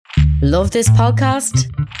Love this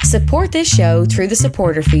podcast? Support this show through the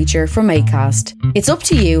supporter feature from Acast. It's up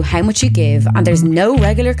to you how much you give and there's no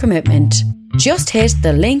regular commitment. Just hit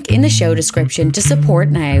the link in the show description to support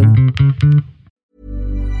now.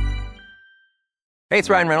 Hey, it's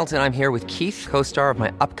Ryan Reynolds, and I'm here with Keith, co-star of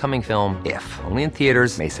my upcoming film, If, only in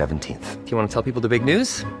theaters May 17th. Do you want to tell people the big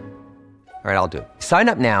news? All right, I'll do it. Sign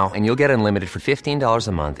up now and you'll get unlimited for $15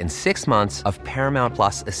 a month and 6 months of Paramount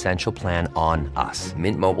Plus Essential Plan on us.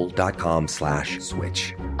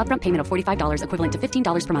 MintMobile.com/switch. Upfront payment of $45 equivalent to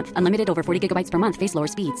 $15 per month. Unlimited over 40 gigabytes per month. Face lower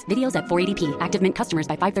speeds. Videos at 480p. Active Mint customers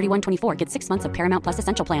by 531.24 get 6 months of Paramount Plus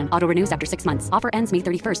Essential Plan. Auto renews after 6 months. Offer ends May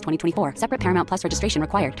 31st, 2024. Separate Paramount Plus registration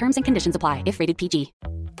required. Terms and conditions apply if rated PG.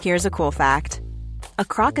 Here's a cool fact. A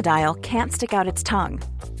crocodile can't stick out its tongue.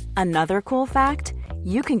 Another cool fact,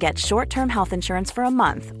 you can get short-term health insurance for a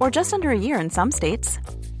month or just under a year in some states.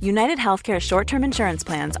 United Healthcare short-term insurance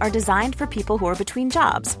plans are designed for people who are between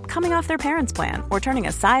jobs, coming off their parents' plan, or turning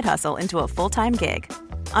a side hustle into a full-time gig.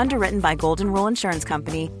 Underwritten by Golden Rule Insurance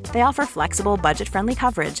Company, they offer flexible, budget-friendly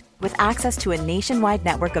coverage with access to a nationwide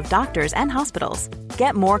network of doctors and hospitals.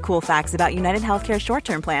 Get more cool facts about United Healthcare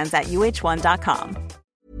short-term plans at uh1.com.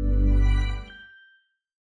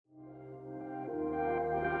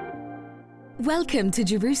 Welcome to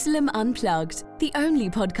Jerusalem Unplugged, the only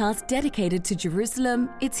podcast dedicated to Jerusalem,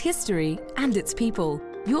 its history, and its people.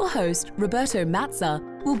 Your host, Roberto Mazza,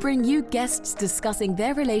 will bring you guests discussing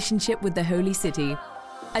their relationship with the Holy City.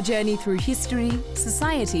 A journey through history,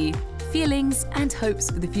 society, feelings, and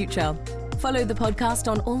hopes for the future. Follow the podcast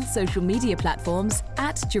on all social media platforms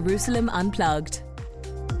at Jerusalem Unplugged.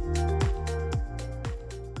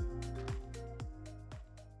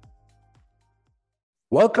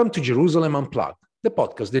 Welcome to Jerusalem Unplugged, the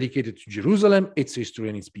podcast dedicated to Jerusalem, its history,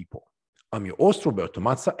 and its people. I'm your host, Roberto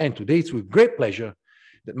Mazza, and today it's with great pleasure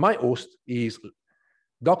that my host is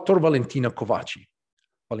Dr. Valentina Covaci.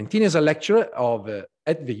 Valentina is a lecturer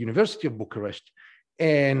at the University of Bucharest,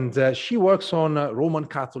 and she works on Roman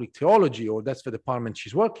Catholic theology, or that's the department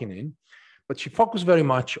she's working in, but she focuses very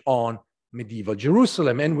much on medieval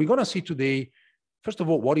Jerusalem. And we're going to see today, first of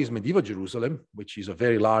all, what is medieval Jerusalem, which is a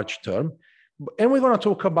very large term. And we're going to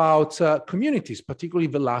talk about communities, particularly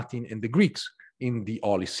the Latin and the Greeks in the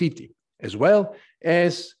Holy City, as well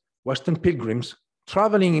as Western pilgrims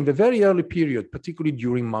traveling in the very early period, particularly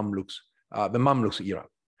during the Mamluks era.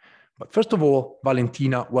 But first of all,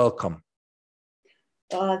 Valentina, welcome.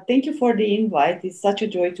 Thank you for the invite. It's such a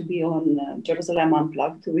joy to be on Jerusalem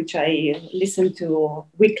Unplugged, which I listen to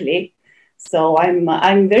weekly. So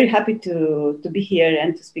I'm very happy to be here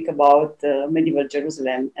and to speak about medieval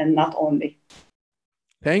Jerusalem, and not only.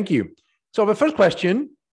 Thank you. So the first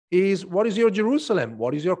question is, what is your Jerusalem?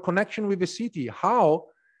 What is your connection with the city? How,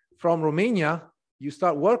 from Romania, you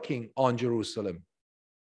start working on Jerusalem?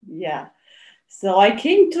 Yeah. So I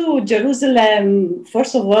came to Jerusalem,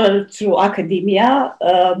 first of all, through academia,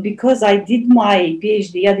 because I did my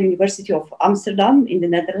PhD at the University of Amsterdam in the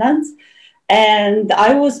Netherlands. And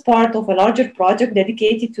I was part of a larger project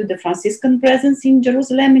dedicated to the Franciscan presence in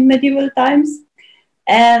Jerusalem in medieval times.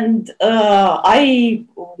 And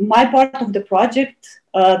my part of the project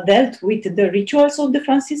dealt with the rituals of the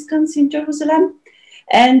Franciscans in Jerusalem.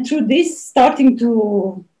 And through this, starting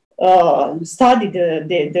to study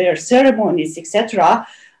their ceremonies, etc.,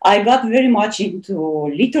 I got very much into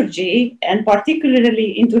liturgy, and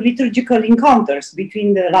particularly into liturgical encounters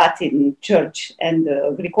between the Latin Church and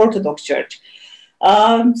the Greek Orthodox Church.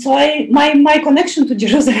 So my connection to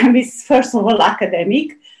Jerusalem is, first of all,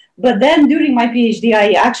 academic, but then during my PhD,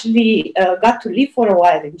 I actually got to live for a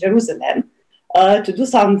while in Jerusalem to do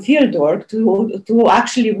some field work, to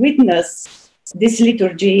actually witness this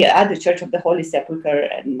liturgy at the Church of the Holy Sepulchre,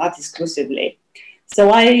 and not exclusively. So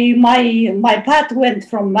my path went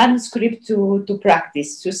from manuscript to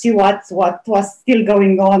practice, to see what was still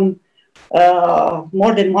going on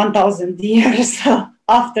more than 1,000 years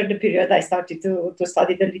after the period I started to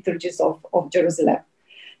study the liturgies of Jerusalem.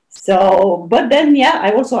 So, but then, yeah,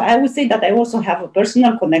 I would say that I also have a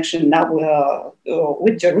personal connection now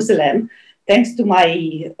with Jerusalem, thanks to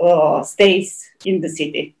my stays in the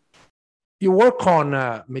city. You work on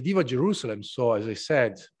medieval Jerusalem. So as I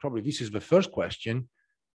said, probably this is the first question,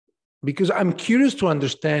 because I'm curious to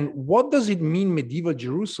understand, what does it mean medieval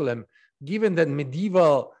Jerusalem, given that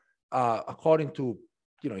medieval, according to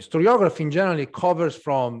historiography in general, it covers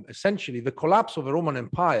from essentially the collapse of the Roman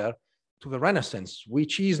Empire to the Renaissance,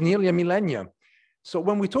 which is nearly a millennium. So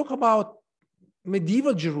when we talk about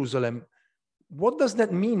medieval Jerusalem, what does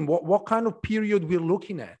that mean? What kind of period we're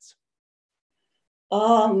looking at?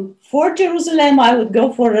 For Jerusalem, I would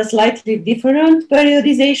go for a slightly different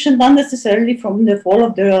periodization, not necessarily from the fall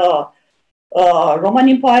of the Roman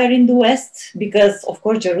Empire in the West, because of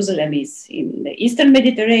course Jerusalem is in the Eastern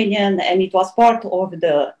Mediterranean and it was part of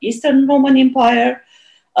the Eastern Roman Empire.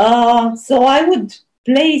 So I would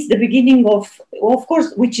place the beginning of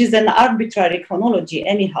course, which is an arbitrary chronology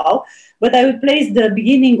anyhow, but I would place the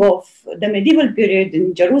beginning of the medieval period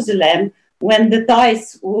in Jerusalem when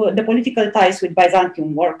the political ties with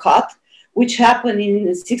Byzantium were cut, which happened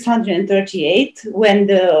in 638 when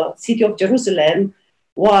the city of Jerusalem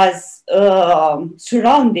was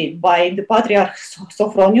surrounded by the Patriarch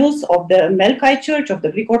Sophronius of the Melkite Church, of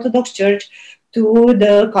the Greek Orthodox Church, to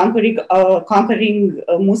the conquering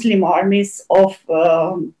Muslim armies of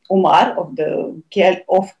Umar, of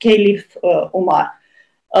Caliph Umar.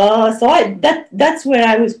 So that's where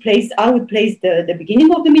I would place the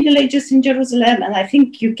beginning of the Middle Ages in Jerusalem, and I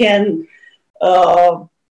think you can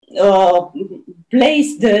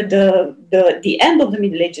place the end of the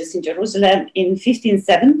Middle Ages in Jerusalem in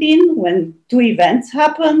 1517 when two events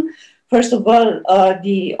happen. First of all,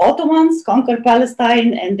 the Ottomans conquer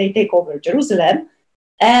Palestine and they take over Jerusalem.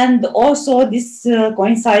 And also this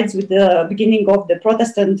coincides with the beginning of the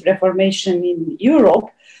Protestant Reformation in Europe,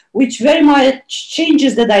 which very much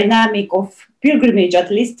changes the dynamic of pilgrimage,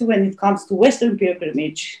 at least when it comes to Western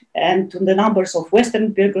pilgrimage and to the numbers of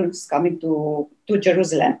Western pilgrims coming to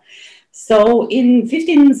Jerusalem. So in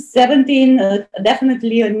 1517,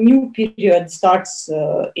 definitely a new period starts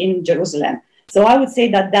in Jerusalem. So I would say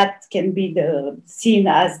that can be seen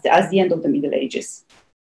as the end of the Middle Ages.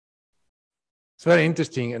 It's very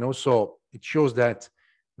interesting, and also it shows that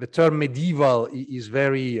the term medieval is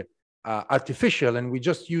very artificial, and we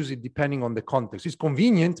just use it depending on the context. It's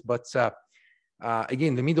convenient, but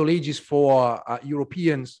again, the Middle Ages for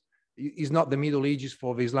Europeans is not the Middle Ages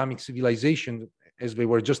for the Islamic civilization, as they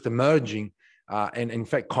were just emerging and in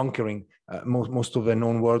fact conquering most of the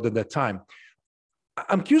known world at that time.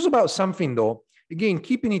 I'm curious about something though, again,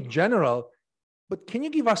 keeping it general, but can you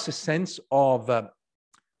give us a sense of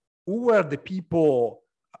who were the people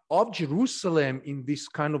of Jerusalem in this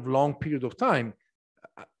kind of long period of time?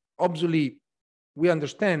 Obviously, we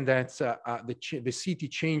understand that the city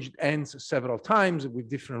changed hands several times with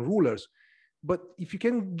different rulers, but if you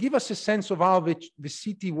can give us a sense of how the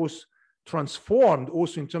city was transformed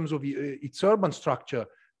also in terms of its urban structure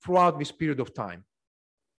throughout this period of time.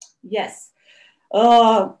 Yes.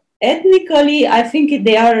 Ethnically, I think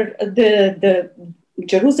they are the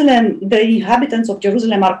inhabitants of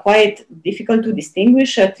Jerusalem are quite difficult to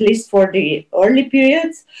distinguish, at least for the early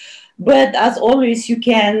periods. But as always, you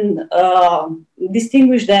can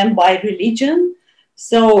distinguish them by religion.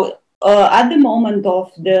 So at the moment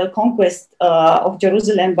of the conquest of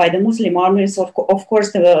Jerusalem by the Muslim armies, of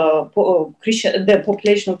course, the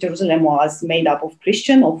population of Jerusalem was made up of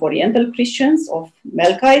Oriental Christians, of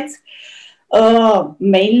Melkites.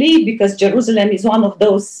 Mainly because Jerusalem is one of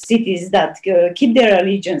those cities that keep their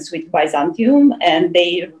allegiance with Byzantium, and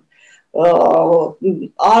they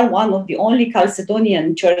are one of the only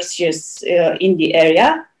Chalcedonian churches in the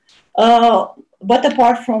area. But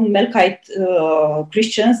apart from Melkite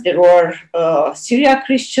Christians, there were Syriac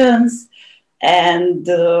Christians and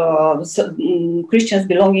Christians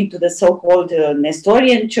belonging to the so-called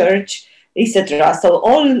Nestorian Church, etc. So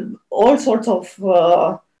all sorts of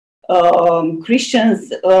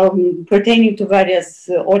Christians pertaining to various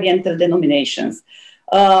Oriental denominations.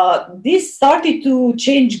 This started to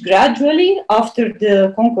change gradually after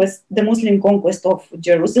the Muslim conquest of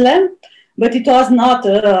Jerusalem, but it was not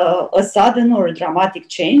a sudden or a dramatic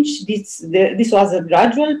change. This was a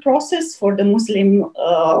gradual process for the Muslim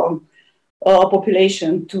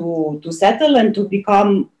population to settle and to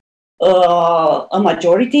become a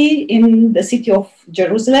majority in the city of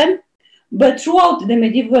Jerusalem. But throughout the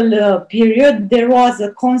medieval period, there was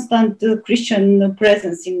a constant Christian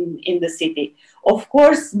presence in the city. Of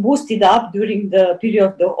course, boosted up during the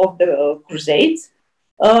period of the Crusades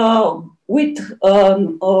with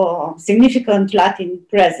significant Latin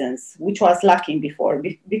presence, which was lacking before,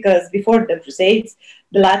 because before the Crusades,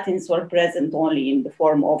 the Latins were present only in the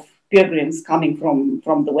form of pilgrims coming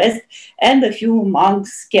from the West and a few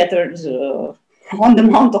monks scattered on the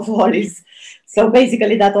Mount of Olives. So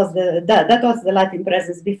basically, that was the Latin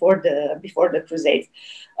presence before the Crusades,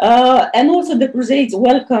 and also the Crusades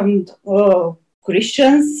welcomed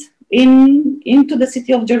Christians into the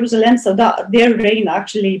city of Jerusalem. So that their reign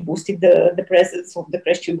actually boosted the presence of the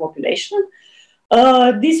Christian population.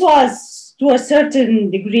 This was to a certain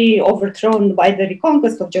degree overthrown by the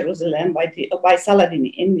reconquest of Jerusalem by Saladin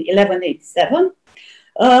in 1187.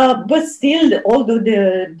 But still, although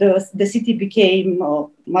the city became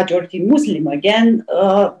majority Muslim again,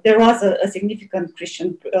 there was a significant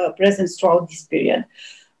Christian presence throughout this period.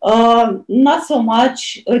 Not so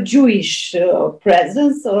much a Jewish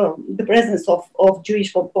presence. The presence of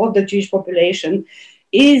the Jewish population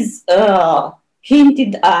is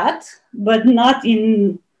hinted at, but not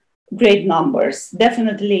in great numbers.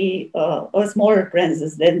 Definitely a smaller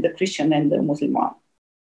presence than the Christian and the Muslim one.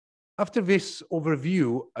 After this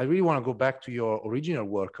overview, I really want to go back to your original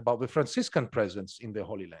work about the Franciscan presence in the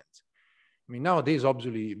Holy Land. I mean, nowadays,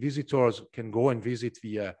 obviously, visitors can go and visit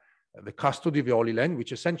the custody of the Holy Land,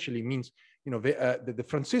 which essentially means, the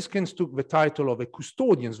Franciscans took the title of the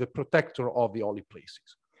custodians, the protector of the holy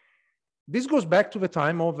places. This goes back to the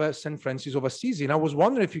time of St. Francis of Assisi. And I was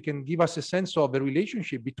wondering if you can give us a sense of the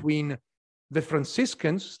relationship between the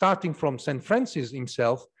Franciscans, starting from St. Francis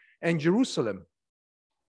himself, and Jerusalem.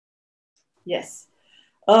 Yes.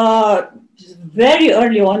 Very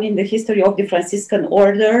early on in the history of the Franciscan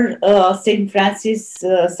order, St. Francis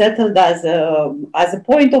settled as a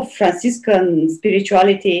point of Franciscan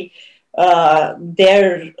spirituality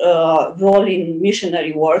their role in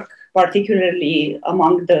missionary work, particularly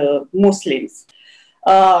among the Muslims.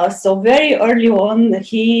 So very early on,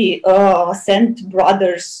 he sent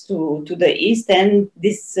brothers to the east, and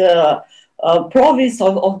this province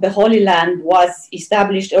of the Holy Land was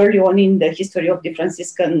established early on in the history of the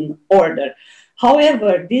Franciscan order.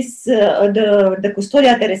 However, this the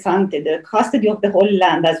Custodia Terresante, the custody of the Holy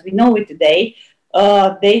Land, as we know it today,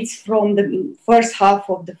 dates from the first half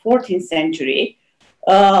of the 14th century,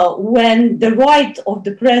 when the right of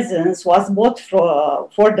the presence was bought for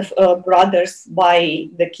the brothers by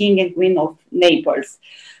the King and Queen of Naples.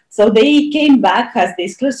 So they came back as the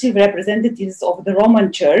exclusive representatives of the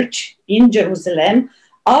Roman Church in Jerusalem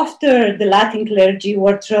after the Latin clergy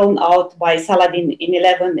were thrown out by Saladin in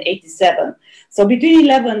 1187. So between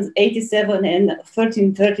 1187 and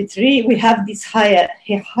 1333, we have this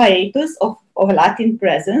hiatus of Latin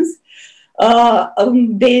presence.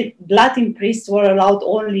 The Latin priests were allowed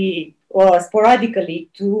only sporadically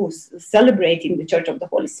to celebrate in the Church of the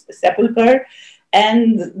Holy Sepulchre.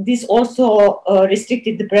 And this also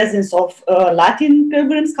restricted the presence of Latin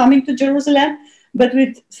pilgrims coming to Jerusalem. But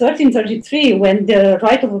with 1333, when the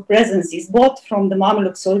right of a presence is bought from the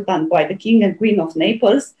Mamluk Sultan by the King and Queen of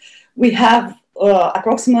Naples, we have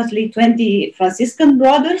approximately 20 Franciscan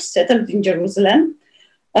brothers settled in Jerusalem.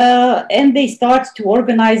 And they start to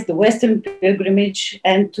organize the Western pilgrimage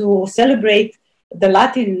and to celebrate the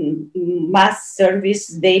Latin Mass service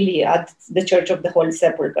daily at the Church of the Holy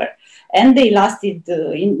Sepulchre. And they last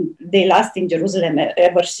in Jerusalem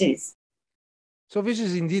ever since. So this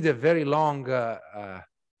is indeed a very long,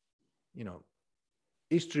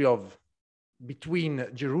 history of between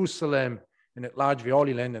Jerusalem and at large the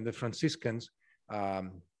Holy Land and the Franciscans,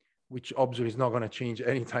 which obviously is not going to change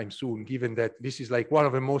anytime soon, given that this is like one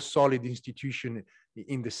of the most solid institutions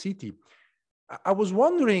in the city. I was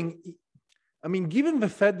wondering, I mean, given the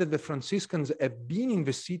fact that the Franciscans have been in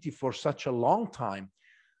the city for such a long time,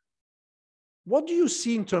 what do you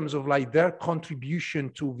see in terms of like their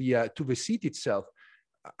contribution to the city itself?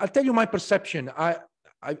 I'll tell you my perception.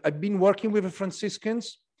 I've been working with the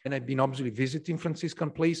Franciscans, and I've been obviously visiting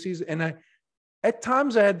Franciscan places, and at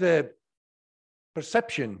times I had the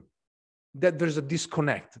perception that there's a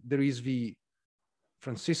disconnect. There is the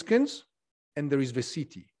Franciscans and there is the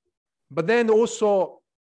city. But then also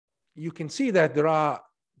you can see that there are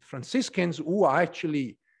Franciscans who are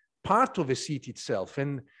actually part of the city itself.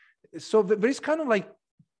 And so there is kind of like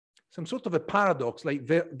some sort of a paradox, like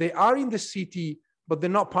they are in the city, but they're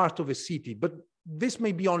not part of a city. But this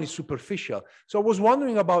may be only superficial. So I was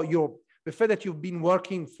wondering about the fact that you've been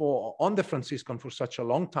working on the Franciscan for such a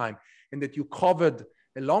long time, and that you covered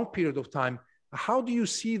a long period of time. How do you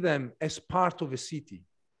see them as part of a city?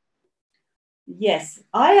 Yes,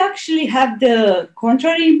 I actually have the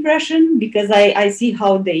contrary impression, because I see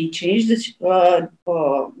how they changed the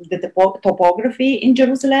topography in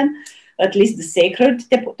Jerusalem, at least the sacred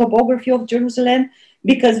topography of Jerusalem,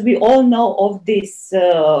 because we all know of this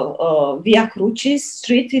Via Crucis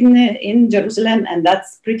street in Jerusalem, and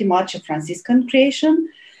that's pretty much a Franciscan creation,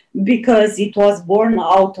 because it was born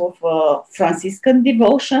out of Franciscan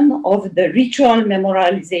devotion of the ritual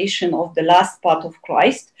memorialization of the last part of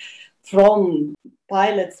Christ, from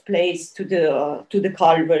Pilate's place to the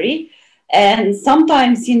Calvary. And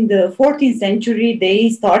sometimes in the 14th century, they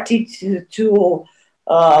started to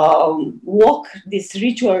walk this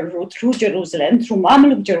ritual route through Jerusalem, through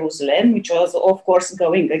Mamluk Jerusalem, which was, of course,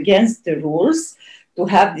 going against the rules to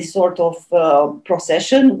have this sort of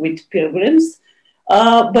procession with pilgrims.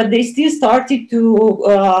 but they still started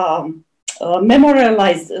to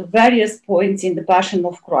memorialize various points in the Passion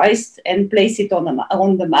of Christ and place it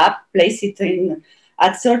on the map, place it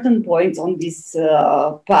at certain points on this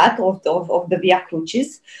path of the Via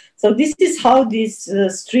Crucis. So this is how this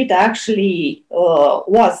street actually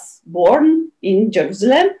was born in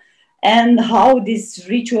Jerusalem, and how this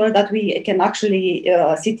ritual that we can actually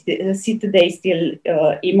see today still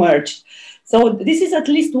emerged. So this is at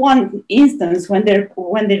least one instance when their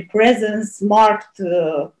presence marked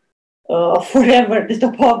forever the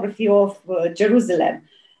topography of Jerusalem.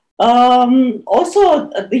 Also,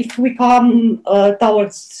 if we come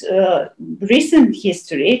towards recent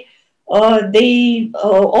history, they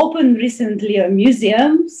opened recently a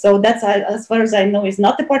museum. So that's, as far as I know, is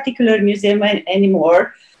not a particular museum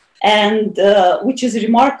anymore, and which is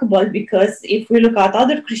remarkable because if we look at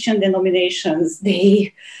other Christian denominations,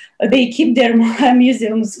 they keep their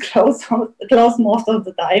museums closed most of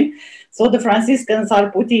the time. So the Franciscans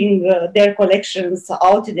are putting their collections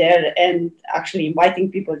out there and actually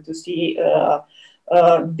inviting people to see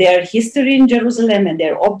their history in Jerusalem and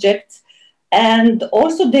their objects. And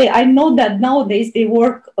also I know that nowadays they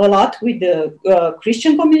work a lot with the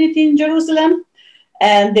Christian community in Jerusalem,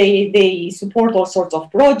 and they support all sorts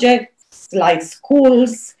of projects like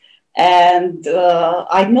schools. And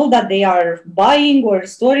I know that they are buying or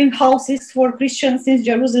restoring houses for Christians in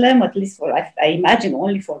Jerusalem, at least I imagine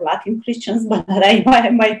only for Latin Christians, but I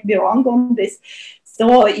might be wrong on this.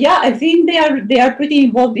 So yeah, I think they are pretty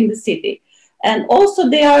involved in the city. And also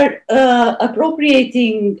they are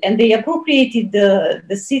appropriated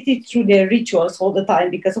the city through their rituals all the time,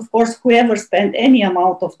 because of course whoever spent any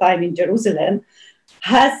amount of time in Jerusalem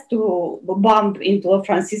has to bump into a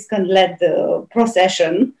Franciscan-led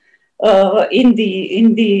procession in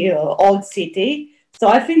the old city. So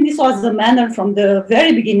I think this was a manner from the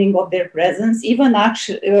very beginning of their presence, even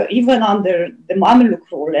under the Mamluk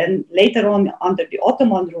rule and later on under the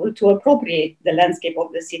Ottoman rule, to appropriate the landscape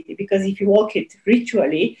of the city. Because if you walk it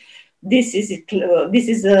ritually, this is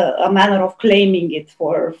a manner of claiming it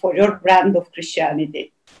for your brand of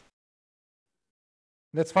Christianity.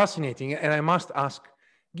 That's fascinating. And I must ask,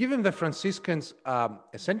 given the Franciscans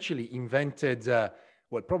essentially invented,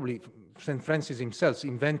 probably St. Francis himself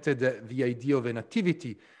invented the idea of a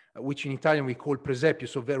nativity, which in Italian we call presepio,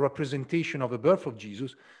 so the representation of the birth of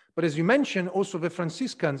Jesus. But as you mentioned, also the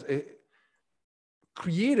Franciscans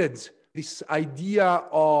created this idea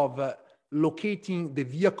of locating the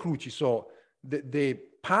Via Crucis, so the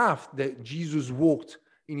path that Jesus walked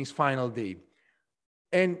in his final day.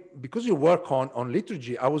 And because you work on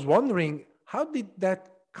liturgy, I was wondering, how did that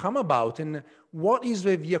come about, and what is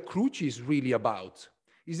the Via Crucis really about?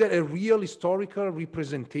 Is that a real historical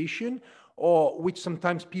representation, or which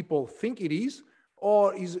sometimes people think it is,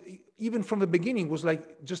 or is even from the beginning was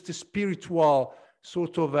like just a spiritual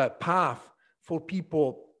sort of a path for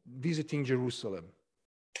people visiting Jerusalem?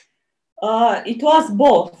 It was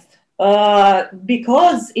both,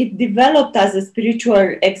 because it developed as a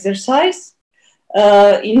spiritual exercise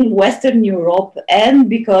in Western Europe, and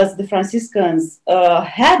because the Franciscans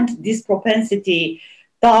had this propensity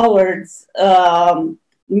towards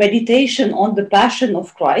meditation on the Passion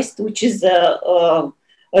of Christ, which is a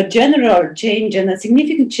general change and a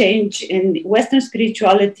significant change in Western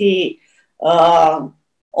spirituality on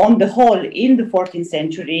the whole in the 14th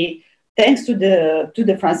century, thanks to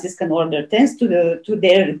the Franciscan order, thanks to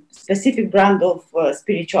their specific brand of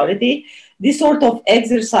spirituality. This sort of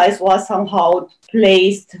exercise was somehow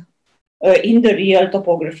placed in the real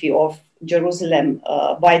topography of Jerusalem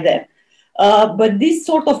by them. But this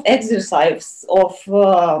sort of exercise of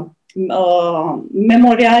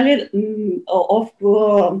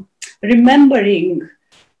remembering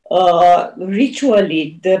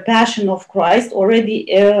ritually the Passion of Christ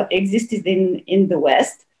already existed in the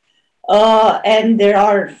West. And there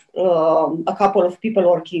are a couple of people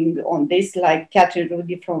working on this, like Catherine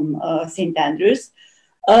Rudy from St. Andrews.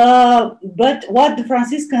 But what the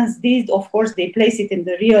Franciscans did, of course, they place it in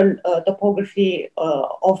the real topography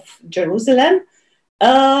of Jerusalem.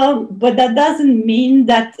 But that doesn't mean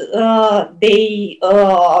that they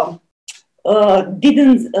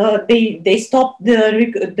stopped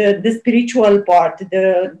the spiritual part,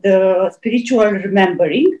 the spiritual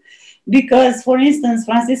remembering. Because, for instance,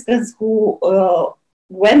 Franciscans who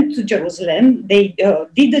went to Jerusalem, they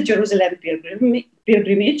did the Jerusalem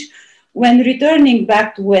pilgrimage. When returning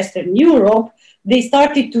back to Western Europe, they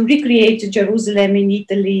started to recreate Jerusalem in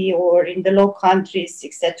Italy or in the Low Countries,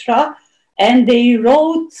 etc. And they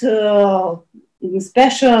wrote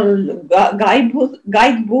special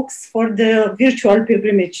guidebooks for the virtual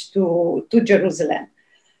pilgrimage to Jerusalem.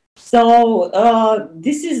 So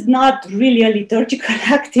this is not really a liturgical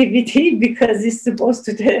activity because it's supposed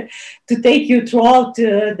to take you throughout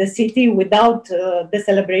the city without the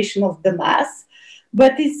celebration of the Mass.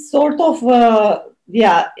 But it's sort of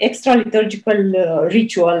extra liturgical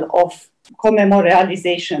ritual of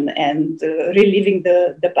commemorialization and reliving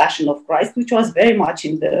the Passion of Christ, which was very much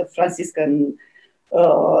in the Franciscan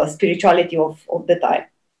spirituality of the time.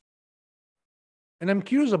 And I'm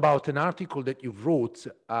curious about an article that you wrote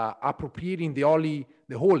appropriating the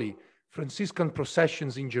holy Franciscan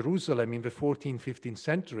processions in Jerusalem in the 14th, 15th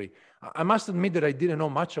century. I must admit that I didn't know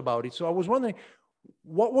much about it. So I was wondering,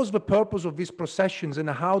 what was the purpose of these processions and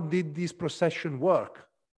how did this procession work?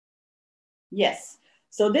 Yes.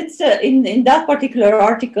 So that's in that particular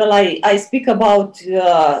article, I speak about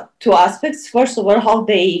two aspects. First of all, how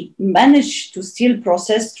they managed to still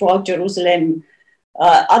process throughout Jerusalem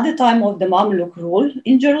at the time of the Mamluk rule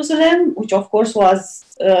in Jerusalem, which of course was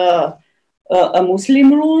a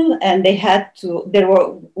Muslim rule, and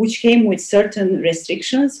which came with certain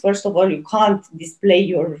restrictions. First of all, you can't display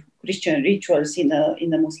your Christian rituals in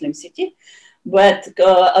a Muslim city, but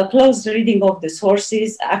a close reading of the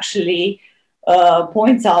sources actually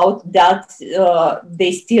points out that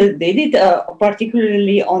they still did it,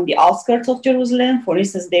 particularly on the outskirts of Jerusalem. For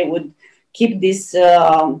instance, they would keep this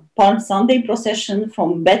Palm Sunday procession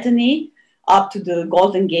from Bethany up to the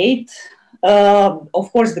Golden Gate.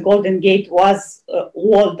 Of course, the Golden Gate was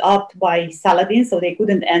walled up by Saladin, so they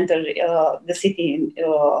couldn't enter the city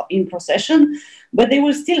in procession, but they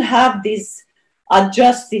will still have this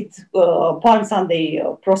adjusted Palm Sunday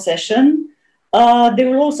procession. They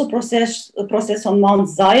will also process on Mount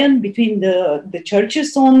Zion between the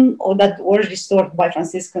churches that were restored by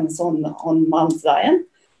Franciscans on Mount Zion.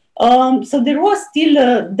 So there was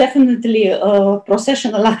still definitely a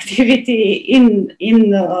processional activity in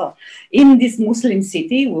this Muslim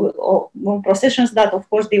city, processions that, of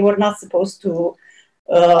course, they were not supposed to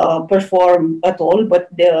perform at all, but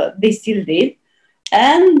they still did.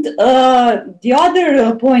 And the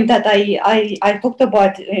other point that I talked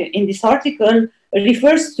about in this article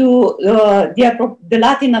refers to the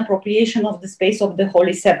Latin appropriation of the space of the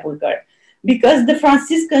Holy Sepulchre. Because the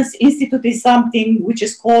Franciscans instituted something which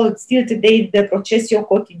is called still today the Processio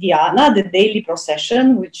Quotidiana, the daily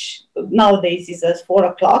procession, which nowadays is at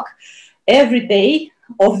 4:00 every day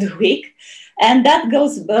of the week. And that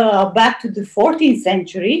goes back to the 14th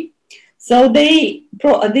century. So they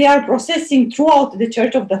are processing throughout the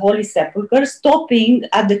Church of the Holy Sepulchre, stopping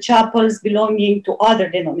at the chapels belonging to other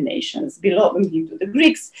denominations, belonging to the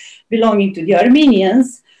Greeks, belonging to the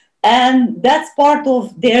Armenians. And that's part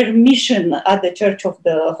of their mission at the Church of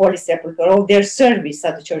the Holy Sepulchre, or their service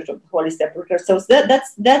at the Church of the Holy Sepulchre. So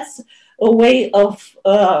that's a way of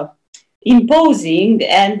imposing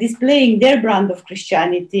and displaying their brand of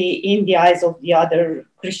Christianity in the eyes of the other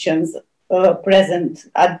Christians present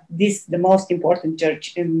at the most important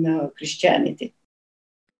church in Christianity.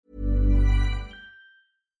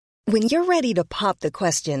 When you're ready to pop the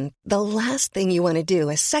question, the last thing you want to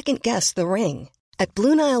do is second-guess the ring. At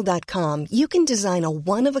BlueNile.com, you can design a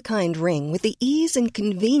one-of-a-kind ring with the ease and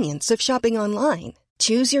convenience of shopping online.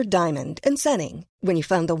 Choose your diamond and setting. When you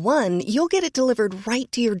find the one, you'll get it delivered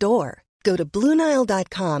right to your door. Go to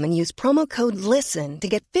BlueNile.com and use promo code LISTEN to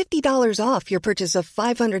get $50 off your purchase of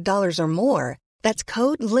 $500 or more. That's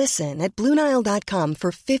code LISTEN at BlueNile.com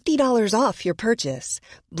for $50 off your purchase.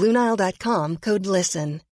 BlueNile.com, code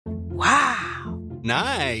LISTEN. Wow.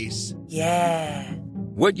 Nice. Yeah.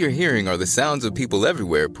 What you're hearing are the sounds of people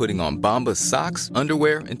everywhere putting on Bombas socks,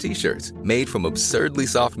 underwear, and T-shirts made from absurdly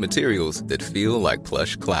soft materials that feel like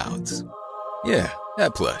plush clouds. Yeah,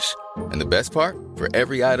 that plush. And the best part? For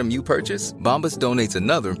every item you purchase, Bombas donates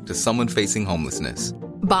another to someone facing homelessness.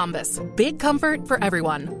 Bombas. Big comfort for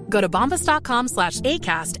everyone. Go to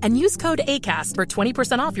bombas.com/ACAST and use code ACAST for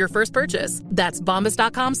 20% off your first purchase. That's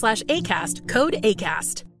bombas.com/ACAST. Code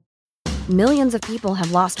ACAST. Millions of people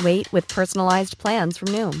have lost weight with personalized plans from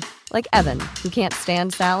Noom. Like Evan, who can't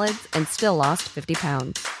stand salads and still lost 50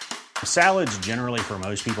 pounds. Salads generally for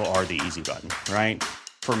most people are the easy button, right?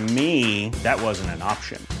 For me, that wasn't an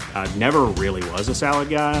option. I never really was a salad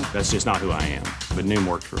guy. That's just not who I am. But Noom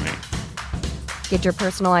worked for me. Get your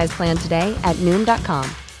personalized plan today at Noom.com.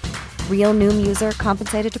 Real Noom user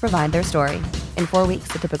compensated to provide their story. In 4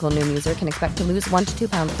 weeks, the typical Noom user can expect to lose 1 to 2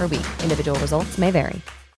 pounds per week. Individual results may vary.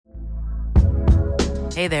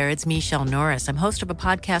 Hey there, it's Michelle Norris. I'm host of a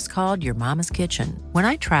podcast called Your Mama's Kitchen. When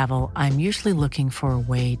I travel, I'm usually looking for a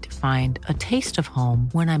way to find a taste of home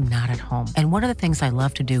when I'm not at home. And one of the things I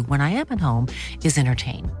love to do when I am at home is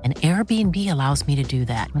entertain. And Airbnb allows me to do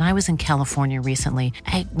that. When I was in California recently,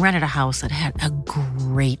 I rented a house that had a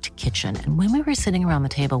great kitchen. And when we were sitting around the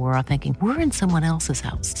table, we're all thinking, we're in someone else's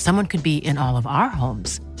house. Someone could be in all of our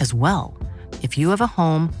homes as well. If you have a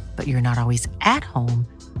home, but you're not always at home,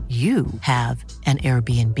 you have an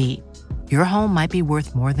Airbnb. Your home might be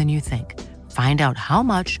worth more than you think. Find out how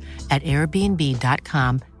much at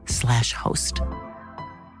airbnb.com/host.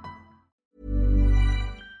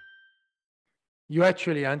 You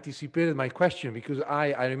actually anticipated my question, because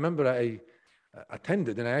I remember I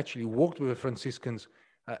attended and I actually walked with the Franciscans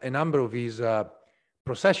a number of his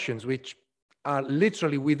processions, which are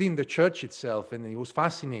literally within the church itself, and it was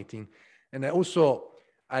fascinating. And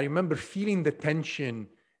I remember feeling the tension,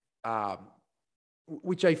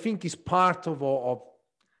 which I think is part of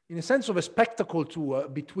in a sense of a spectacle too,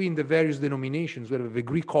 between the various denominations, whether the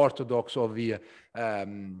Greek Orthodox or the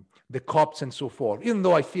Copts and so forth. Even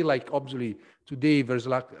though I feel like obviously today there's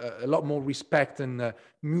like a lot more respect and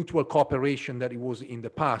mutual cooperation than it was in the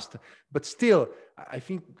past, but still I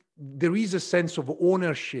think there is a sense of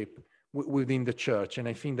ownership within the church, and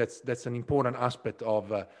I think that's an important aspect of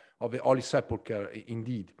the Holy Sepulchre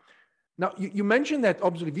indeed. Now you mentioned that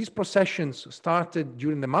obviously these processions started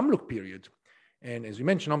during the Mamluk period. And as you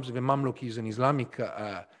mentioned, obviously, the Mamluk is an Islamic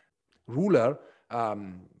ruler,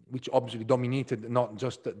 which obviously dominated not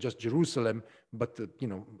just Jerusalem, but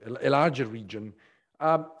a larger region.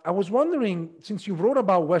 I was wondering, since you wrote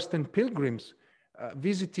about Western pilgrims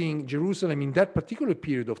visiting Jerusalem in that particular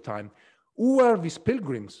period of time, who were these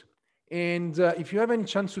pilgrims? And if you have any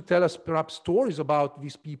chance to tell us perhaps stories about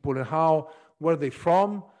these people and where they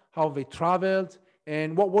from, how they traveled,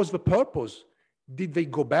 and what was the purpose? Did they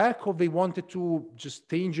go back, or they wanted to just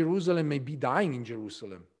stay in Jerusalem, maybe dying in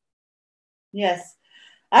Jerusalem? Yes.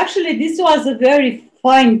 Actually, this was a very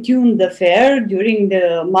fine-tuned affair during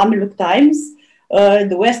the Mamluk times,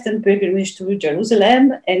 the Western pilgrimage to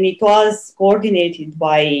Jerusalem, and it was coordinated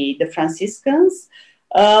by the Franciscans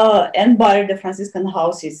and by the Franciscan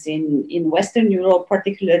houses in Western Europe,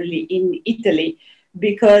 particularly in Italy,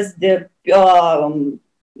 because the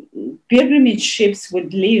pilgrimage ships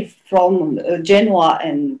would leave from Genoa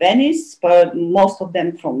and Venice, but most of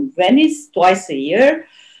them from Venice twice a year.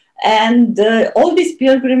 And all these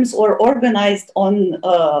pilgrims were organized on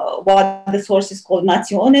what the sources call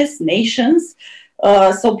naciones, nations.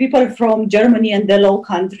 So people from Germany and the Low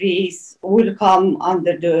Countries will come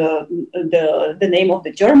under the name of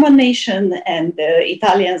the German nation, and the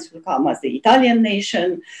Italians will come as the Italian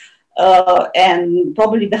nation. And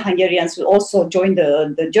probably the Hungarians will also join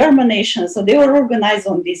the German nation. So they were organized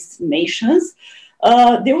on these nations.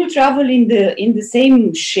 They will travel in the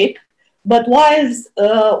same ship, but once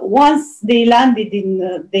they landed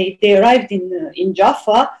they arrived in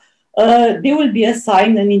Jaffa, they will be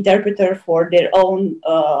assigned an interpreter for their own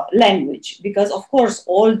language, because of course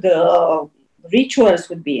all the rituals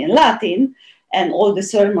would be in Latin and all the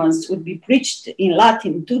sermons would be preached in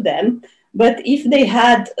Latin to them. But if they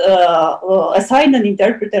had assigned an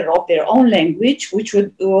interpreter of their own language, which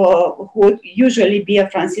would usually be a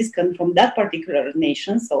Franciscan from that particular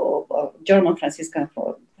nation, so German Franciscan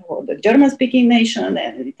for the German-speaking nation,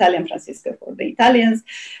 and an Italian Franciscan for the Italians,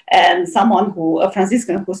 and a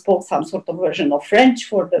Franciscan who spoke some sort of version of French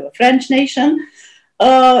for the French nation,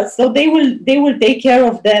 so they will take care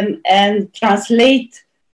of them and translate.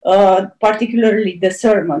 Particularly the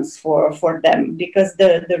sermons for them, because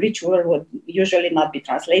the ritual would usually not be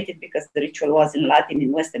translated, because the ritual was in Latin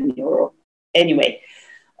in Western Europe anyway.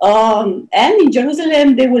 And in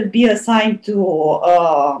Jerusalem, they will be assigned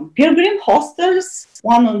to pilgrim hostels,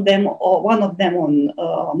 one of them on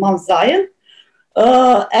Mount Zion,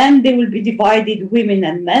 and they will be divided women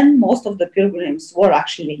and men. Most of the pilgrims were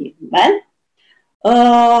actually men.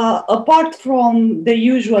 Apart from the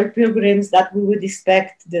usual pilgrims that we would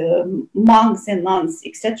expect, the monks and nuns,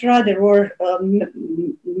 etc., there were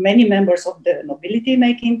many members of the nobility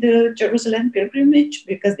making the Jerusalem pilgrimage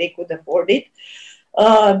because they could afford it,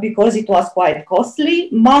 because it was quite costly.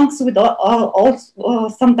 Monks would also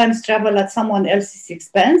sometimes travel at someone else's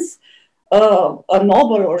expense. A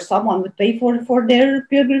noble or someone would pay for their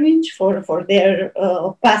pilgrimage, for their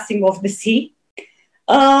passing of the sea.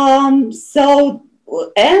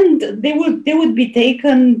 And they would be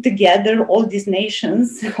taken together, all these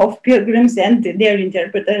nations of pilgrims and their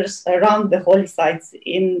interpreters, around the holy sites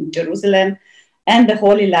in Jerusalem and the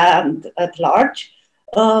Holy Land at large.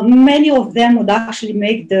 Many of them would actually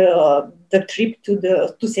make the trip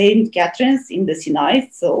to St. Catherine's in the Sinai,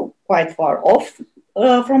 so quite far off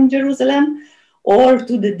from Jerusalem, or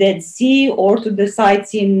to the Dead Sea, or to the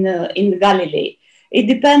sites in Galilee. It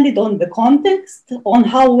depended on the context, on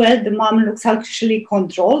how well the Mamluks actually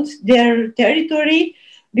controlled their territory,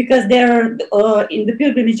 because there in the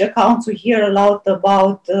pilgrimage accounts we hear a lot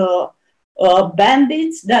about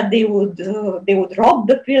bandits that they would rob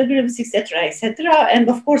the pilgrims, etc., etc. And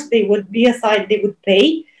of course they would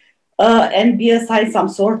pay and be assigned some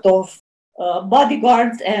sort of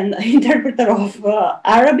bodyguards and interpreter of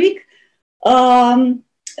Arabic.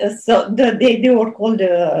 So they were called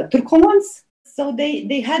Turkomans. So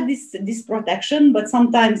they had this protection, but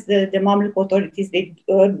sometimes the Mamluk authorities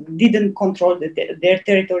didn't control their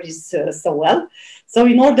territories so well. So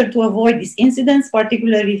in order to avoid these incidents,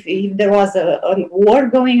 particularly if there was a war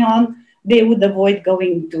going on, they would avoid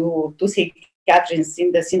going to St. Catherine's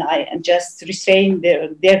in the Sinai and just restrain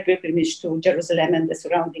their pilgrimage to Jerusalem and the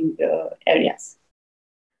surrounding areas.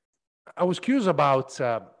 I was curious about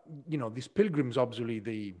these pilgrims. Obviously,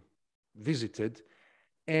 they visited.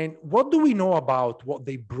 And what do we know about what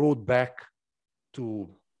they brought back to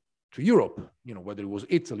Europe? Whether it was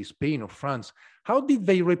Italy, Spain, or France. How did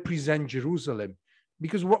they represent Jerusalem?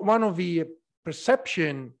 Because one of the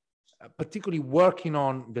perception, particularly working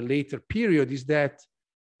on the later period, is that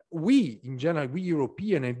we, in general, we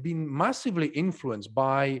Europeans, have been massively influenced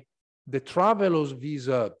by the travelers, these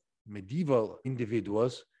medieval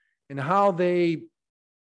individuals, and how they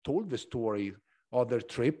told the story of their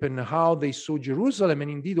trip and how they saw Jerusalem,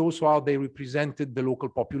 and indeed also how they represented the local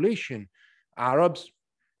population, Arabs,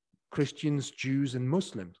 Christians, Jews, and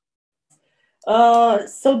Muslims.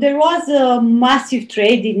 So there was a massive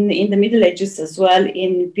trade in the Middle Ages as well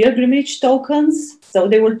in pilgrimage tokens. So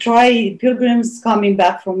they would try, pilgrims coming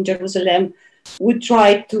back from Jerusalem would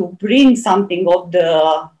try to bring something of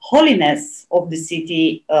the holiness of the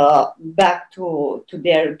city back to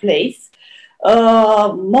their place.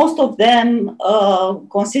 Most of them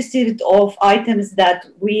consisted of items that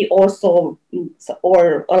we also,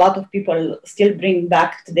 or a lot of people still bring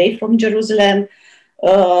back today from Jerusalem.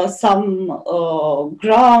 Some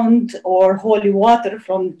ground or holy water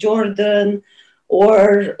from Jordan,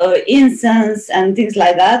 or incense and things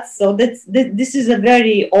like that. So this is a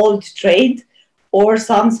very old trade, or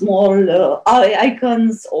some small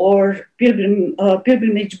icons or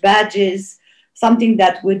pilgrimage badges, something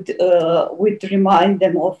that would remind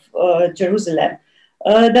them of Jerusalem.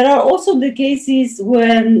 There are also the cases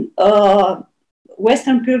when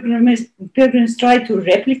Western pilgrims try to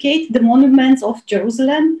replicate the monuments of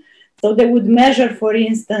Jerusalem. So they would measure, for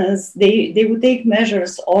instance, they would take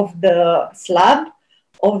measures of the slab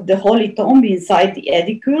of the Holy Tomb inside the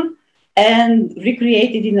edicule and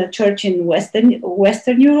recreate it in a church in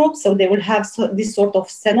Western Europe. So they would have this sort of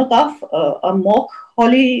cenotaph, a mock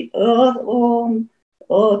Holy Tomb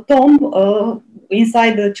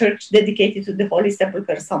inside the church dedicated to the Holy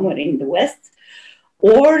Sepulchre somewhere in the West.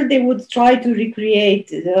 Or they would try to recreate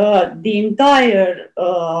the entire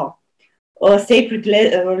sacred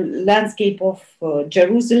landscape of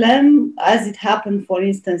Jerusalem, as it happened, for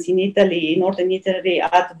instance, in Italy, northern Italy,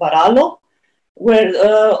 at Varallo, where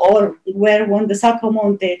on the Sacro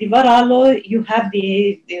Monte di Varallo, you have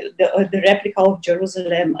the replica of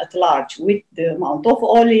Jerusalem at large, with the Mount of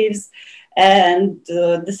Olives and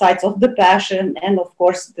the sites of the Passion, and of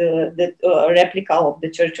course the replica of the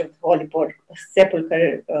Church of the Holy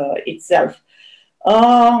Sepulchre itself.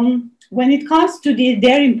 When it comes to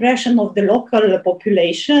their impression of the local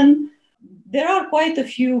population, there are quite a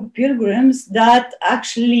few pilgrims that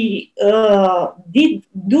actually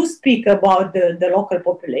do speak about the local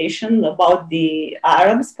population, about the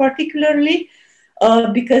Arabs particularly,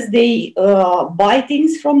 because they buy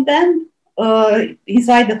things from them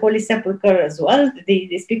inside the Holy Sepulchre as well.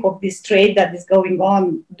 They speak of this trade that is going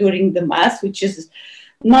on during the Mass, which is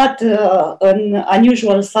not an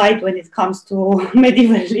unusual sight when it comes to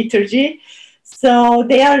medieval liturgy. So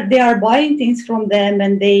they are buying things from them,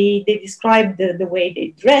 and they describe the way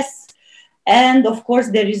they dress. And of course,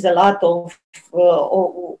 there is a lot of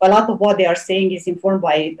what they are saying is informed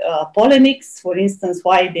by polemics. For instance,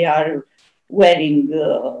 why they are wearing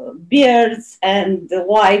beards, and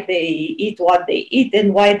why they eat what they eat,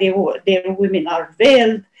 and why their women are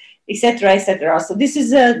veiled, etc., etc. So this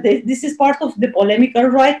is part of the polemical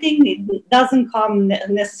writing. It doesn't come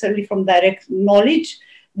necessarily from direct knowledge.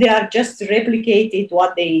 They are just replicated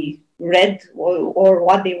what they read or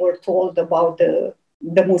what they were told about the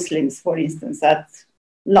Muslims, for instance, at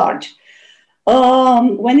large.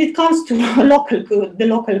 When it comes to the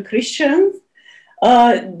local Christians,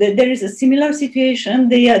 there is a similar situation.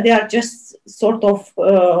 They are just sort of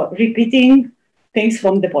repeating things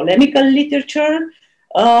from the polemical literature,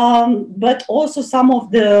 but also some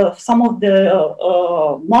of the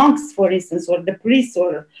monks, for instance, or the priests,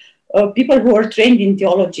 or people who are trained in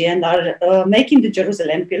theology and are making the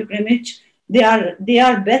Jerusalem pilgrimage, they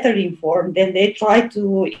are better informed, and they try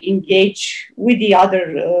to engage with the other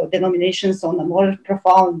denominations on a more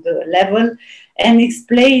profound level and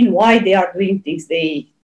explain why they are doing things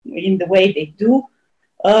in the way they do,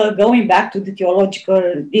 going back to the theological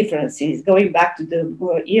differences, going back to the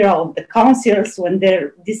era of the councils when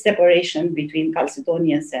this separation between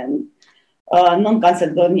Chalcedonians and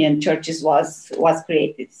non-Chalcedonian churches was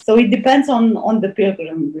created. So it depends on the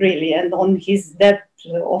pilgrim, really, and on his depth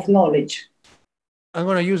of knowledge. I'm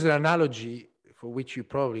going to use an analogy for which you're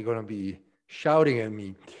probably going to be shouting at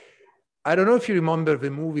me. I don't know if you remember the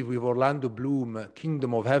movie with Orlando Bloom,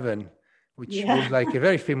 Kingdom of Heaven, which was like a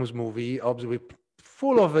very famous movie, obviously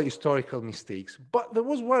full of historical mistakes. But there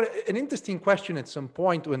was an interesting question at some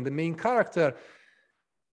point when the main character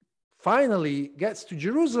finally gets to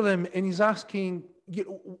Jerusalem and is asking,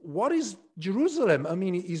 what is Jerusalem? I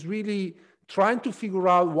mean, he's really trying to figure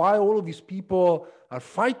out why all of these people are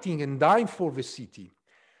fighting and dying for the city.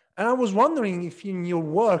 And I was wondering if in your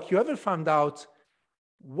work you ever found out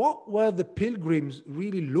what were the pilgrims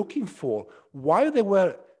really looking for, why they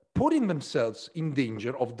were putting themselves in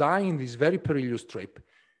danger of dying in this very perilous trip.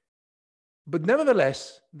 But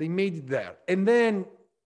nevertheless, they made it there. And then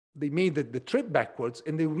they made the trip backwards,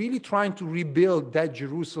 and they're really trying to rebuild that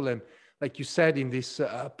Jerusalem, like you said, in this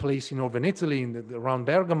place in northern Italy, around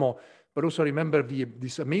Bergamo. But also remember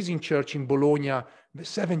this amazing church in Bologna, the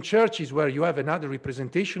 7 churches where you have another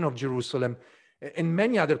representation of Jerusalem, and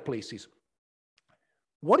many other places.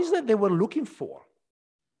 What is that they were looking for?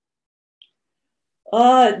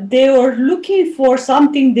 They were looking for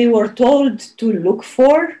something they were told to look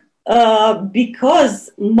for,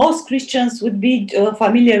 because most Christians would be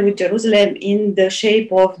familiar with Jerusalem in the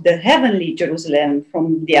shape of the heavenly Jerusalem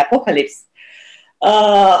from the Apocalypse.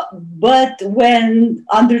 But when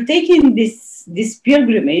undertaking this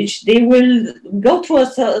pilgrimage, they will go through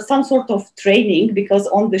some sort of training, because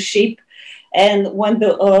on the ship and when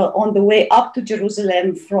on the way up to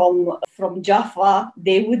Jerusalem from Jaffa,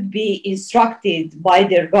 they would be instructed by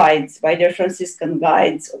their guides, by their Franciscan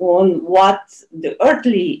guides, on what the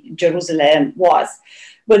earthly Jerusalem was.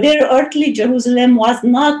 But their earthly Jerusalem was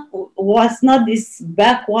not this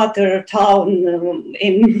backwater town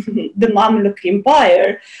in the Mamluk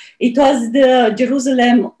Empire. It was the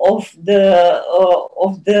Jerusalem of the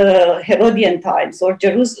Herodian times, or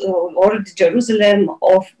the Jerusalem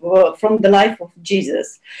from the life of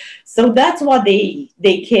Jesus. So that's what they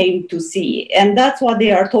came to see, and that's what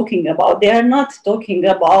they are talking about. They are not talking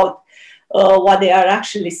about what they are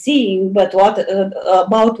actually seeing, but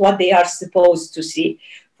about what they are supposed to see.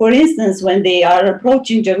 For instance, when they are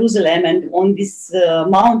approaching Jerusalem and on this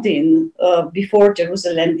mountain before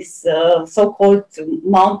Jerusalem, this so-called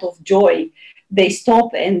Mount of Joy, they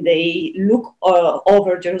stop and they look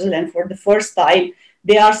over Jerusalem for the first time.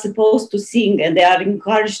 They are supposed to sing, and they are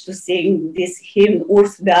encouraged to sing this hymn,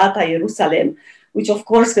 Urs Beata Jerusalem, which of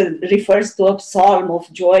course refers to a psalm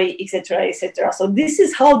of joy, etc., etc. So this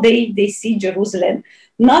is how they see Jerusalem,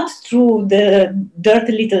 not through the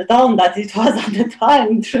dirty little town that it was at the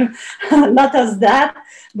time, not as that,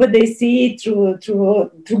 but they see it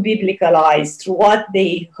through biblical eyes, through what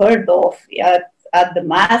they heard of at the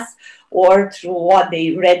Mass, or through what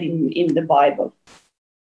they read in the Bible.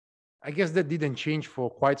 I guess that didn't change for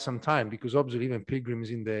quite some time, because obviously even pilgrims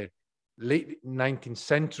in the late 19th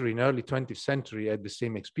century and early 20th century had the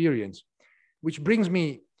same experience. Which brings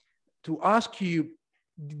me to ask you,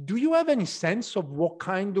 do you have any sense of what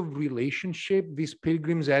kind of relationship these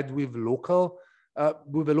pilgrims had with the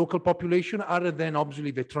local population, other than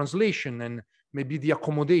obviously the translation and maybe the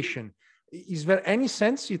accommodation? Is there any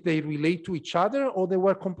sense if they relate to each other, or they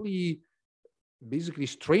were completely, basically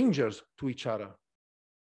strangers to each other?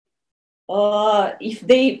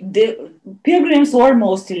 The pilgrims were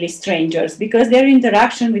mostly strangers, because their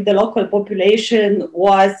interaction with the local population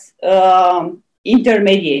was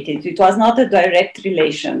intermediated. It was not a direct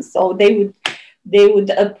relation. So they would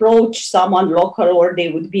approach someone local, or they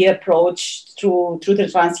would be approached through the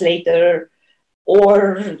translator,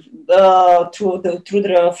 or through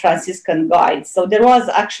the Franciscan guide. So there was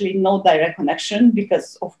actually no direct connection,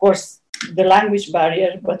 because of course the language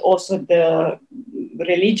barrier, but also the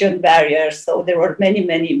religion barrier. So there were many,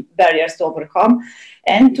 many barriers to overcome,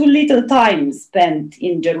 and too little time spent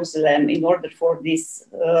in Jerusalem in order for these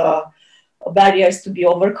barriers to be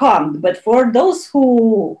overcome. But for those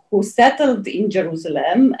who settled in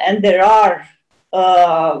Jerusalem, and there are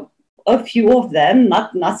a few of them,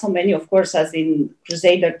 not so many, of course, as in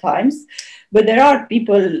Crusader times, but there are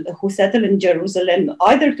people who settle in Jerusalem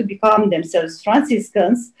either to become themselves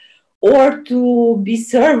Franciscans, or to be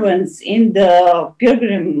servants in the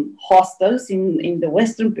pilgrim hostels, in the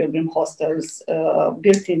Western pilgrim hostels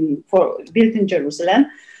built in Jerusalem.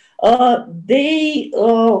 They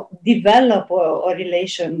develop a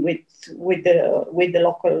relation with the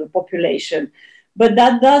local population, but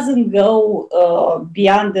that doesn't go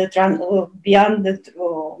beyond the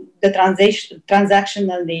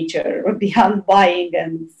transactional nature, or beyond buying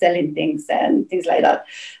and selling things and things like that.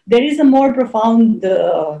 There is a more profound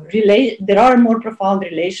there are more profound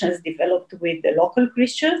relations developed with the local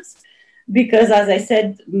Christians, because, as I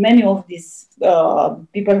said, many of these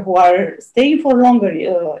people who are staying for longer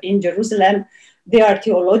in Jerusalem, they are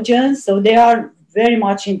theologians, so they are very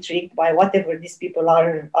much intrigued by whatever these people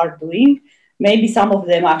are doing. Maybe some of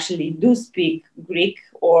them actually do speak Greek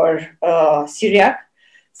or Syriac,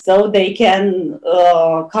 so they can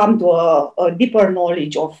come to a deeper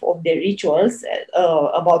knowledge of their rituals,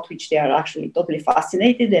 about which they are actually totally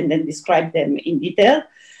fascinated, and then describe them in detail.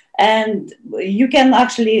 And you can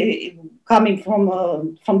actually, coming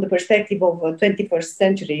from the perspective of a 21st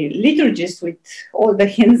century liturgist with all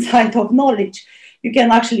the insight of knowledge, you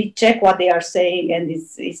can actually check what they are saying, and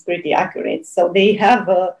it's pretty accurate. So they have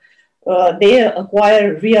they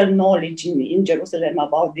acquire real knowledge in Jerusalem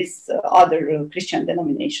about these other Christian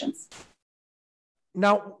denominations.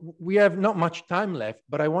 Now, we have not much time left,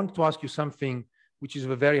 but I want to ask you something which is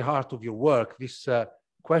the very heart of your work, this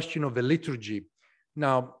question of the liturgy.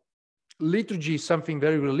 Now, liturgy is something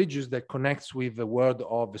very religious that connects with the word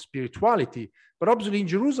of the spirituality, but obviously in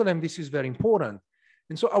Jerusalem, this is very important.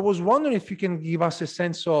 And so I was wondering if you can give us a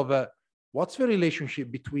sense of what's the relationship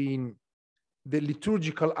between the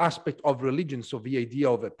liturgical aspect of religion, so the idea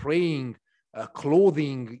of praying,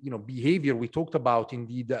 clothing, behavior we talked about,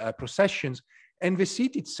 indeed processions, and the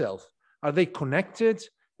seat itself. Are they connected?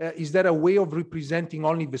 Is there a way of representing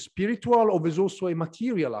only the spiritual, or there's also a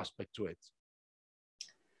material aspect to it?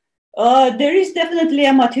 There is definitely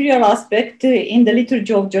a material aspect in the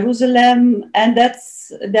liturgy of Jerusalem, and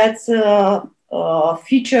that's a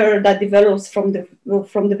feature that develops from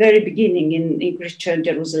the very beginning in Christian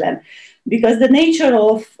Jerusalem, because the nature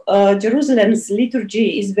of Jerusalem's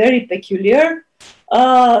liturgy is very peculiar.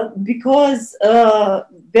 Because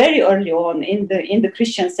very early on in the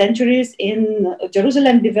Christian centuries, in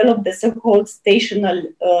Jerusalem developed the so-called stational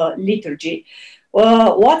liturgy.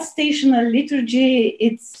 What stational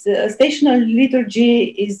liturgy? Stational liturgy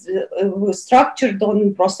is structured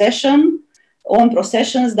on processions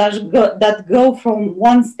that go from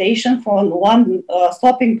one station, from one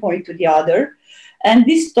stopping point to the other, and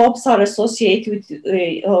these stops are associated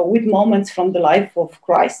with moments from the life of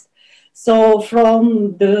Christ. So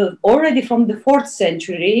already from the 4th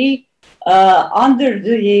century, under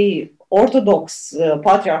the Orthodox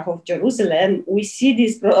Patriarch of Jerusalem, we see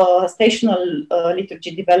this stational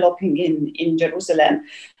liturgy developing in Jerusalem,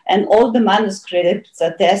 and all the manuscripts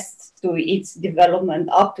attest to its development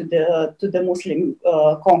up to the Muslim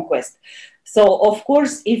conquest. So, of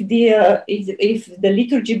course, if the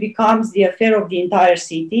liturgy becomes the affair of the entire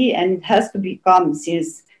city, and it has to become,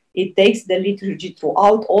 since it takes the liturgy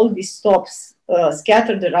throughout all these stops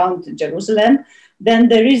scattered around Jerusalem, then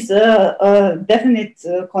there is a definite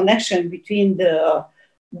connection between the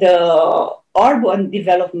urban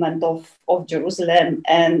development of Jerusalem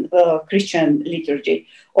and Christian liturgy.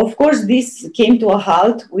 Of course, this came to a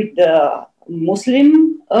halt with the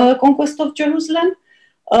Muslim conquest of Jerusalem,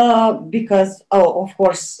 because, of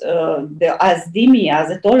course, as dhimmi,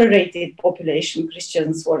 as a tolerated population,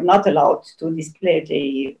 Christians were not allowed to display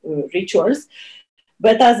their rituals.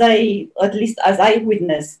 But as I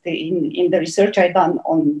witnessed in the research I done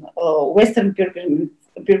on Western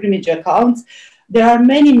pilgrimage accounts, there are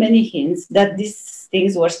many, many hints that these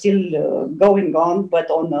things were still going on, but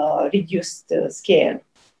on a reduced scale.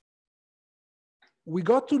 We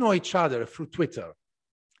got to know each other through Twitter.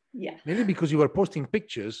 Yeah. Mainly because you were posting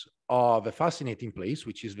pictures of a fascinating place,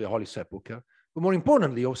 which is the Holy Sepulchre, but more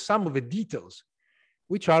importantly, of some of the details,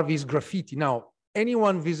 which are these graffiti. Now,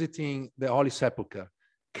 anyone visiting the Holy Sepulchre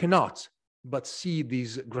cannot but see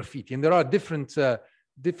these graffiti, and there are different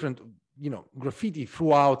graffiti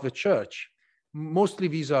throughout the church. Mostly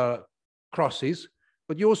these are crosses,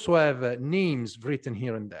 but you also have names written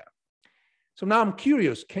here and there. So now I'm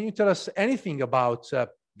curious, can you tell us anything about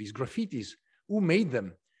these graffitis? Who made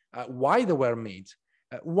them? Why they were made?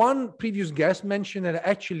 One previous guest mentioned that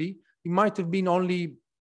actually it might have been only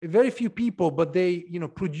very few people, but they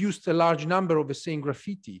produced a large number of the same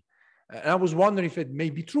graffiti. And I was wondering if it may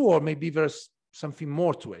be true, or maybe there's something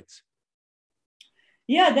more to it.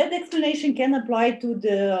 Yeah, that explanation can apply to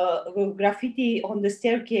the graffiti on the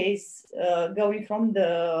staircase going from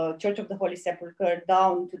the Church of the Holy Sepulchre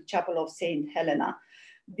down to the Chapel of St. Helena.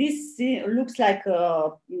 This looks like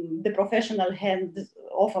the professional hand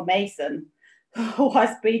of a mason who was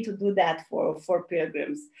paid to do that for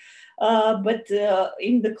pilgrims. But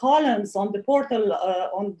in the columns on the portal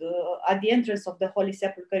at the entrance of the Holy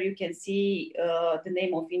Sepulchre, you can see the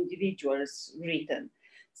name of individuals written.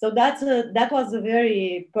 So that was a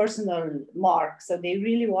very personal mark. So they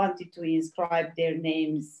really wanted to inscribe their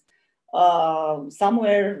names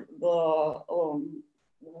somewhere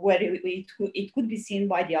where it could be seen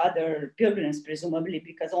by the other pilgrims, presumably,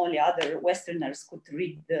 because only other Westerners could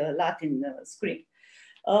read the Latin script.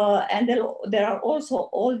 And there are also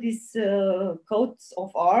all these coats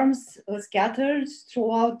of arms scattered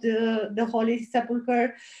throughout the Holy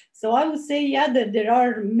Sepulchre. So I would say, yeah, that there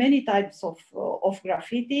are many types of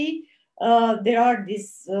graffiti. There are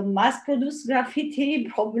this mass-produced graffiti,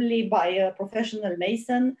 probably by a professional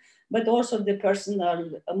mason, but also the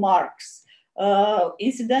personal marks.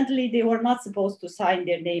 Incidentally, they were not supposed to sign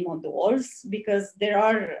their name on the walls because there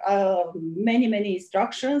are many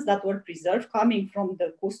instructions that were preserved coming from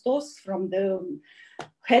the custos, from the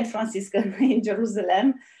head Franciscan in Jerusalem,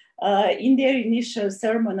 in their initial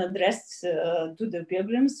sermon addressed to the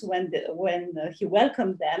pilgrims when he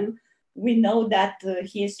welcomed them. We know that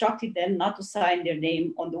he instructed them not to sign their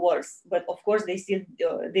name on the walls, but of course they still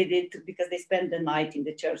they did because they spent the night in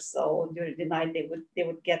the church. So during the night they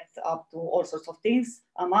would get up to all sorts of things,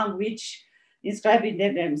 among which inscribing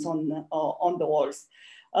their names on the walls.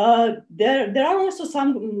 There are also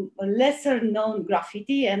some lesser known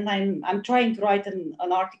graffiti, and I'm trying to write an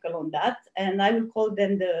article on that, and I will call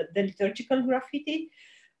them the liturgical graffiti.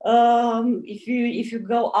 If you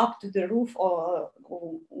go up to the roof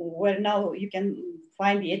where now you can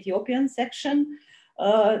find the Ethiopian section,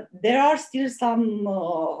 there are still some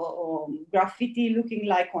graffiti looking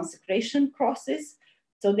like consecration crosses.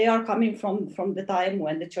 So they are coming from the time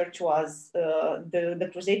when the church was, the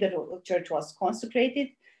Crusader church was consecrated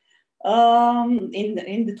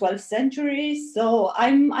in the 12th century. So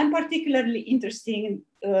I'm particularly interested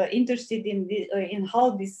in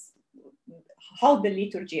how the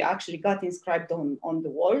liturgy actually got inscribed on the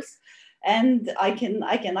walls, and I can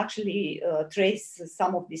actually trace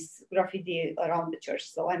some of this graffiti around the church.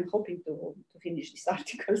 So I'm hoping to finish this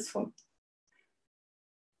article soon.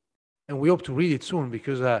 And we hope to read it soon,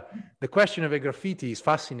 because the question of a graffiti is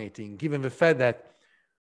fascinating, given the fact that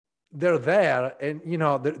they're there, and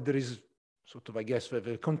there is sort of, I guess,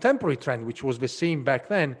 a contemporary trend, which was the same back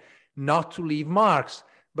then, not to leave marks.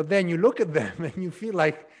 But then you look at them and you feel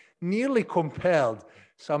like nearly compelled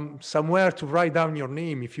somewhere to write down your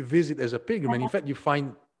name if you visit as a pilgrim. And in fact, you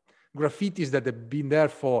find graffitis that have been there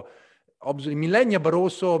for obviously millennia, but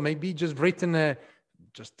also maybe just written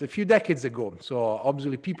just a few decades ago. So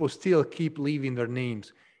obviously people still keep leaving their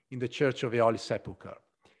names in the Church of the Holy Sepulchre.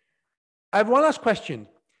 I have one last question.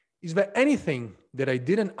 Is there anything that I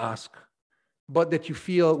didn't ask, but that you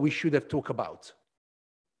feel we should have talked about?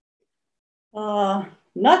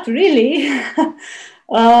 Not really.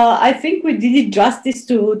 I think we did it justice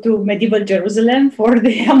to medieval Jerusalem for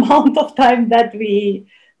the amount of time that we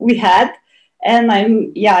had, and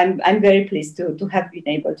I'm very pleased to have been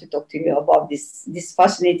able to talk to you about this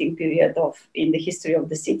fascinating period in the history of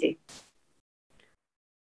the city.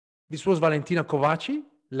 This was Valentina Covaci,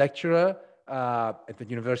 lecturer at the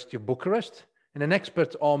University of Bucharest, and an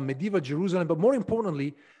expert on medieval Jerusalem, but more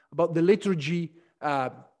importantly about the liturgy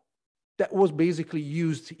that was basically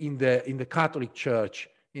used in the Catholic Church,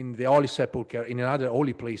 in the Holy Sepulchre, in other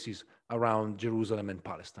holy places around Jerusalem and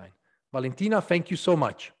Palestine. Valentina, thank you so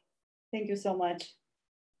much. Thank you so much.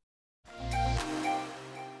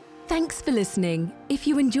 Thanks for listening. If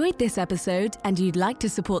you enjoyed this episode and you'd like to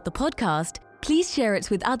support the podcast, please share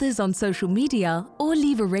it with others on social media or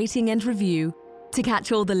leave a rating and review. To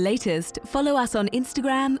catch all the latest, follow us on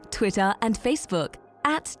Instagram, Twitter, and Facebook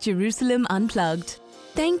at Jerusalem Unplugged.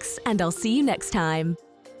 Thanks, and I'll see you next time.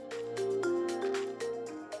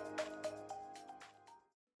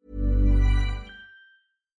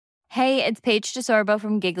 Hey, it's Paige DeSorbo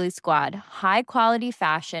from Giggly Squad. High quality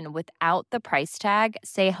fashion without the price tag.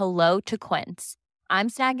 Say hello to Quince. I'm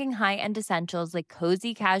snagging high-end essentials like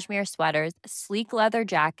cozy cashmere sweaters, sleek leather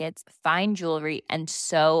jackets, fine jewelry, and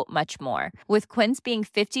so much more. With Quince being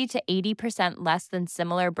 50 to 80% less than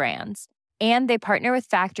similar brands. And they partner with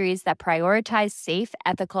factories that prioritize safe,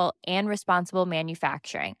 ethical, and responsible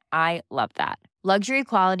manufacturing. I love that. Luxury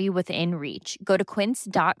quality within reach. Go to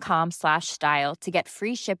quince.com/style to get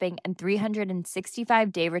free shipping and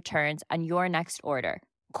 365-day returns on your next order.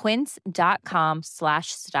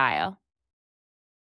 quince.com/style.